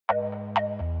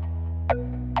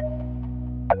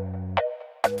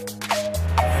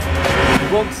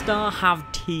Rockstar have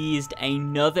teased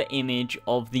another image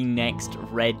of the next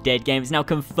Red Dead game. It's now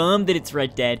confirmed that it's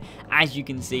Red Dead. As you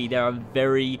can see, there are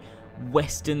very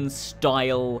Western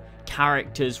style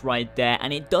characters right there,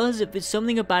 and it does,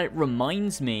 something about it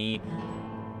reminds me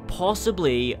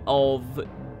possibly of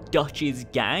Dutch's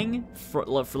gang for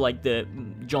like the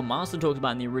John Marston talks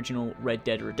about in the original Red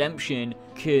Dead Redemption,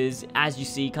 because as you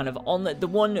see kind of on the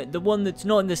one that's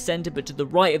not in the center but to the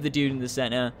right of the dude in the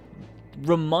center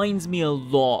reminds me a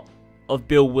lot of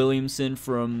Bill Williamson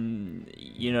from,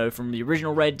 you know, from the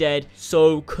original Red Dead.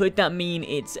 So could that mean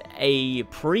it's a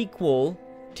prequel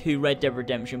to Red Dead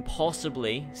Redemption,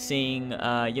 possibly, seeing,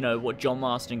 you know, what John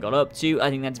Marston got up to? I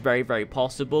think that's very, very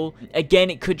possible. Again,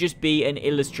 it could just be an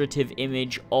illustrative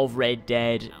image of Red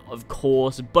Dead, of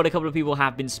course, but a couple of people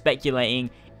have been speculating,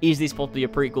 is this possibly a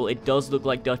prequel? It does look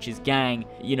like Dutch's gang,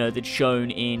 you know, that's shown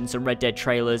in some Red Dead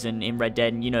trailers and in Red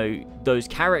Dead, and, you know, those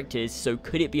characters. So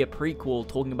could it be a prequel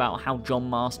talking about how John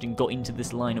Marston got into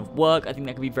this line of work? I think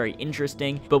that could be very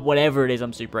interesting. But whatever it is,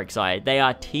 I'm super excited. They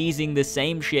are teasing the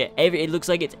same shit. It looks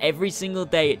like it's every single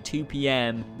day at 2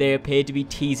 p.m. They appear to be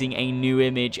teasing a new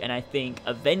image, and I think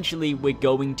eventually we're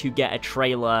going to get a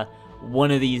trailer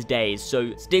one of these days.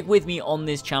 So stick with me on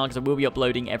this channel because I will be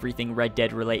uploading everything Red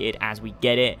Dead related as we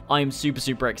get it. I am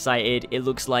super excited. It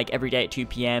looks like every day at 2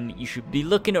 p.m. you should be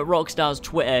looking at Rockstar's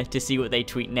Twitter to see what they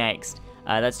tweet next.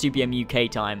 That's 2 p.m. UK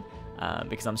time.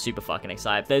 Because I'm super fucking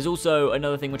excited. There's also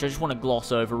another thing which I just want to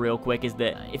gloss over real quick, is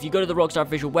that if you go to the Rockstar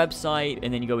official website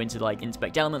and then you go into like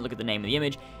inspect element, look at the name of the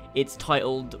image, it's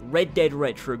titled Red Dead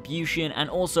Retribution and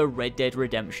also Red Dead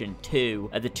Redemption 2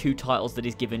 are the two titles that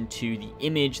is given to the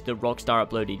image that Rockstar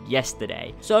uploaded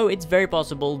yesterday. So it's very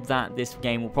possible that this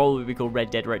game will probably be called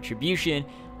Red Dead Retribution,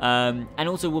 and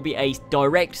also will be a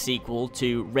direct sequel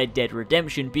to Red Dead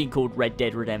Redemption being called Red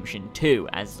Dead Redemption 2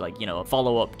 as, like, you know, a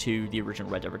follow-up to the original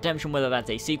Red Dead Redemption. Whether that's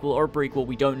a sequel or a prequel,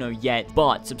 we don't know yet,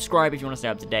 but subscribe if you want to stay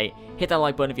up to date, hit that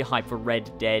like button if you're hyped for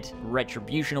Red Dead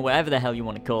Retribution or whatever the hell you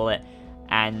want to call it,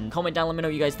 and comment down, let me know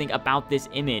what you guys think about this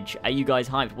image. Are you guys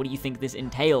hyped? What do you think this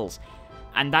entails?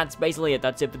 And that's basically it.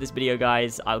 That's it for this video,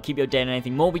 guys. I'll keep you updated on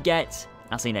anything more we get.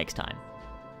 I'll see you next time.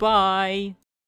 Bye!